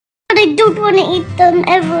I don't want to eat them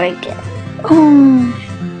ever again. Oh,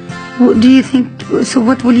 what do you think? So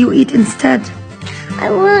what will you eat instead? I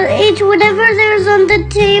will eat whatever there's on the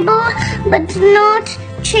table, but not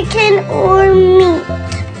chicken or meat.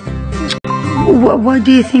 Why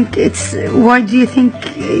do you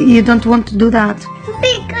think you don't want to do that?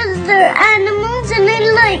 Because they're animals and I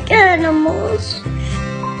like animals.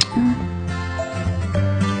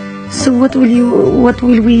 So what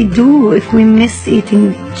will we do if we miss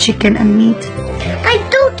eating chicken and meat? I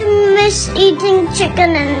don't miss eating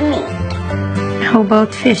chicken and meat. How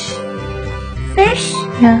about fish? Fish?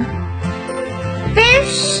 Yeah.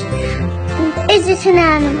 Fish? Is it an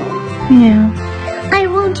animal? Yeah. I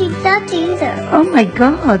won't eat that either. Oh my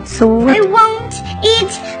God, so what? I won't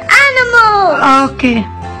eat animals! Okay.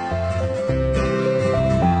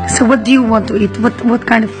 So what do you want to eat? What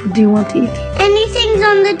kind of food do you want to eat? Anything's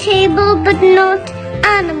on the table but not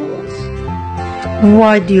animals.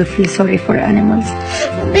 Why do you feel sorry for animals?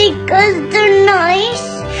 Because they're nice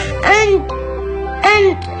and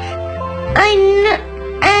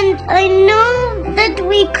I know that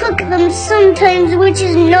we cook them sometimes, which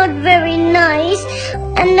is not very nice,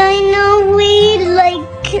 and I know we like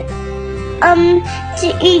to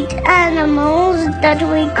eat animals that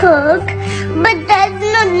we cook, but that's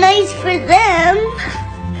not nice for them.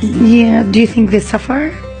 Yeah, do you think they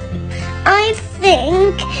suffer? I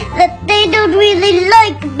think that they don't really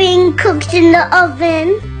like being cooked in the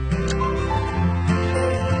oven.